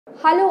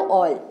Hello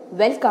all,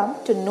 welcome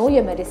to Know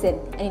Your Medicine,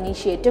 an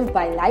initiative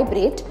by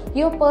Lybrate,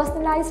 your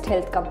personalized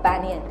health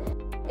companion.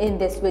 In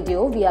this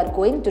video, we are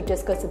going to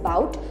discuss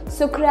about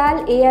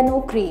Sucral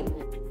Ano cream.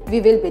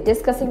 We will be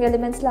discussing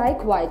elements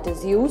like why it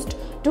is used,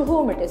 to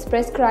whom it is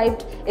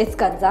prescribed, its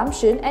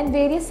consumption and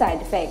various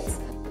side effects.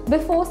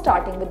 Before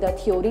starting with the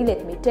theory,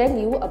 let me tell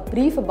you a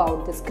brief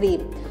about this cream.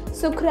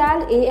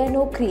 Sucral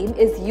Ano cream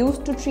is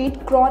used to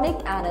treat chronic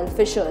anal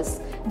fissures.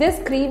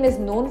 This cream is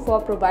known for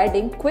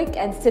providing quick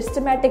and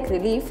systematic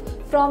relief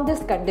from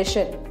this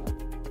condition.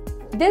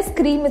 This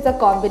cream is a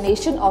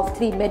combination of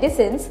three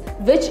medicines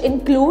which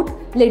include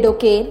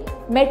lidocaine,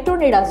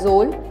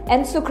 metronidazole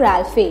and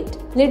sucralfate.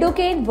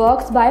 Lidocaine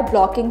works by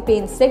blocking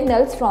pain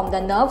signals from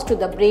the nerves to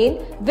the brain,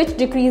 which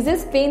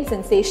decreases pain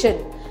sensation.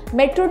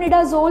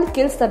 Metronidazole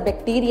kills the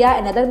bacteria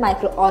and other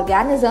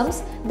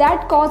microorganisms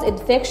that cause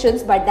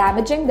infections by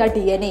damaging the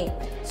DNA.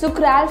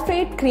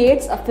 Sucralfate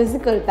creates a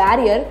physical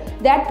barrier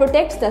that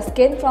protects the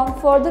skin from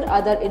further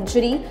other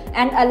injury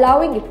and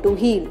allowing it to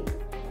heal.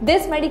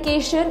 This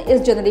medication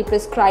is generally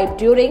prescribed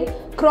during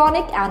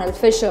chronic anal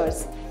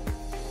fissures.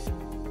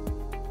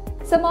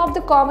 Some of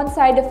the common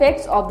side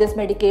effects of this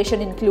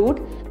medication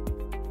include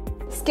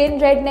skin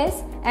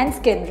redness and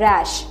skin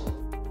rash.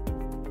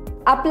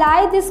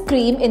 Apply this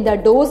cream in the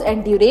dose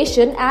and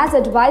duration as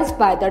advised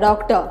by the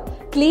doctor.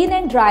 Clean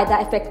and dry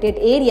the affected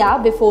area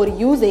before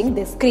using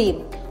this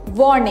cream.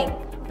 Warning: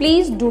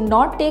 please do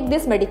not take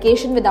this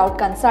medication without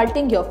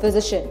consulting your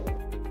physician.